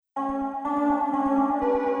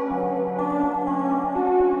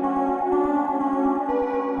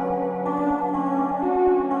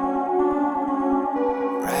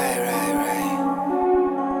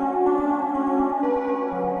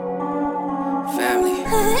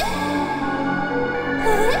They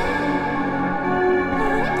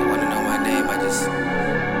wanna know my name, I just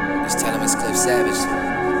tell them it's Cliff Savage.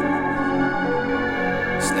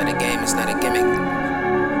 It's not a game, it's not a gimmick.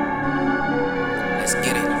 Let's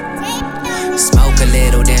get it. Smoke a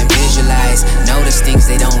little, then visualize. Notice things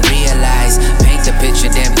they don't realize. Paint the picture,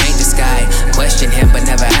 then paint the sky. Question him, but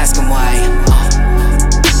never ask him why.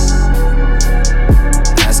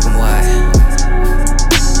 Ask him why.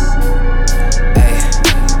 Ay.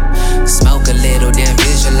 Smoke a little, then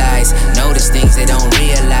visualize. Notice things they don't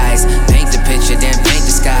realize. Paint the picture, then paint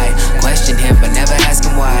the sky. Question him, but never ask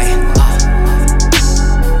him why.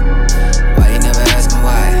 Why you never ask him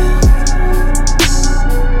why?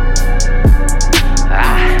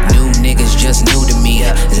 Niggas just new to me,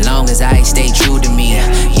 as long as I stay true to me.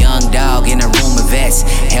 Young dog in a room of vets,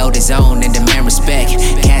 held his own and demand respect.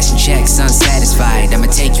 Cash and checks, unsatisfied. I'ma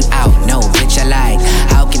take you out, no bitch I lied.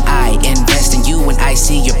 How can I invest in you when I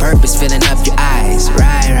see your purpose filling up your eyes?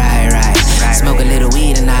 Right. Smoke a little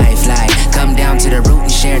weed and I fly. Come down to the root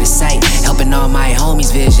and share the sight. Helping all my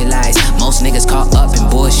homies visualize. Most niggas caught up in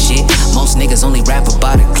bullshit. Most niggas only rap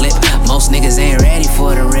about a clip. Most niggas ain't ready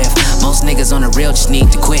for the riff. Most niggas on the real just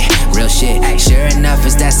need to quit. Real shit. Sure enough,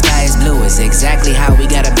 as that sky is blue, is exactly how we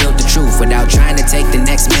gotta build the truth without trying to take the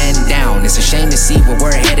next man down. It's a shame to see where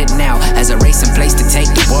we're headed now, as a race and place to take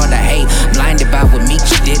the world I hate. Blinded by what Meek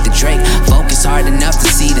did to Drake. Focus hard enough to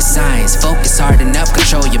see the signs. Focus hard enough,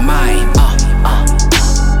 control your mind.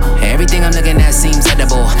 Everything I'm looking at seems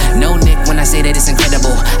edible. No Nick when I say that it's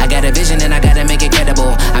incredible. I got a vision and I gotta make it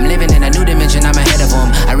credible. I'm living in a new dimension, I'm ahead of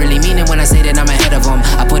them. I really mean it when I say that I'm ahead of them.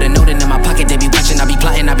 I put a note in my pocket, they be watching, I be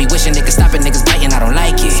plotting, I be wishing they could stop it. Niggas biting, I don't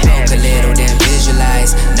like it. Smoke a little, then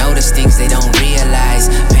visualize. Notice things they don't realize.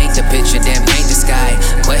 Paint the picture, then paint the sky.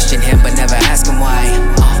 Question him, but never ask him why.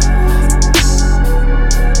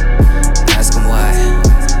 Ask him why.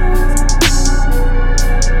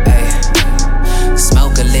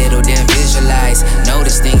 Smoke a little, then visualize.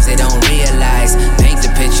 Notice things they don't realize. Paint the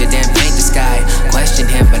picture, then paint the sky. Question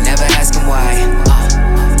him, but never ask him why.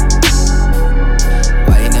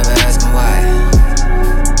 Why you never ask him why?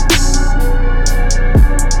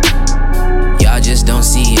 Y'all just don't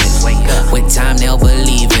see it. With time they'll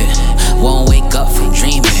believe it. Won't wake up from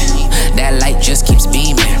dreaming. That light just keeps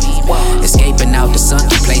beaming. Escaping out the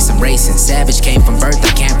sunken place I'm racing. Savage came from birth,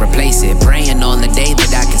 I can't replace it. Praying on the day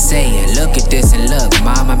that I can say it. Look at this and look,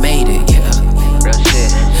 mama made it, yeah. Real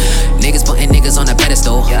shit. Niggas putting niggas on a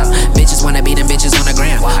pedestal, yeah. Bitches wanna be them bitches on the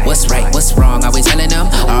gram. Why? What's right, what's wrong, are we telling them?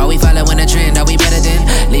 Or are we following a trend, are we better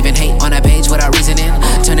than? Leaving hate on a page without reasoning.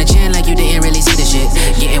 Turn a chin like you didn't really see the shit.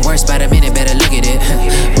 Getting worse by the minute, better look at it.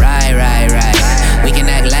 Right. We can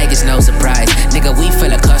act like it's no surprise. Nigga, we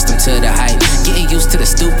feel accustomed to the hype. Getting used to the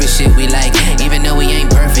stupid shit we like. Even though we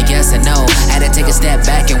ain't perfect, yes or no. Had to take a step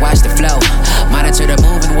back and watch the flow. Monitor the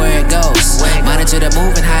moving where it goes. Monitor the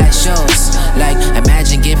moving how it shows. Like,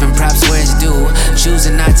 imagine giving props where it's due.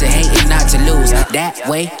 Choosing not to hate and not to lose. That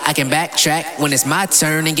way, I can backtrack when it's my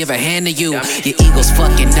turn and give a hand to you. Your ego's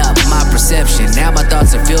fucking up my perception. Now my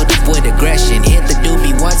thoughts are filled up with aggression. Hit the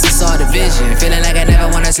doobie once I saw the vision. Feeling like I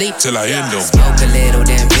never wanna sleep till I end them. Smoke a little,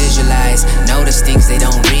 then visualize. Notice things they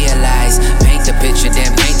don't realize. Paint the picture,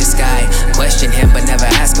 then paint the sky. Question him, but never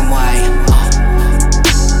ask him why.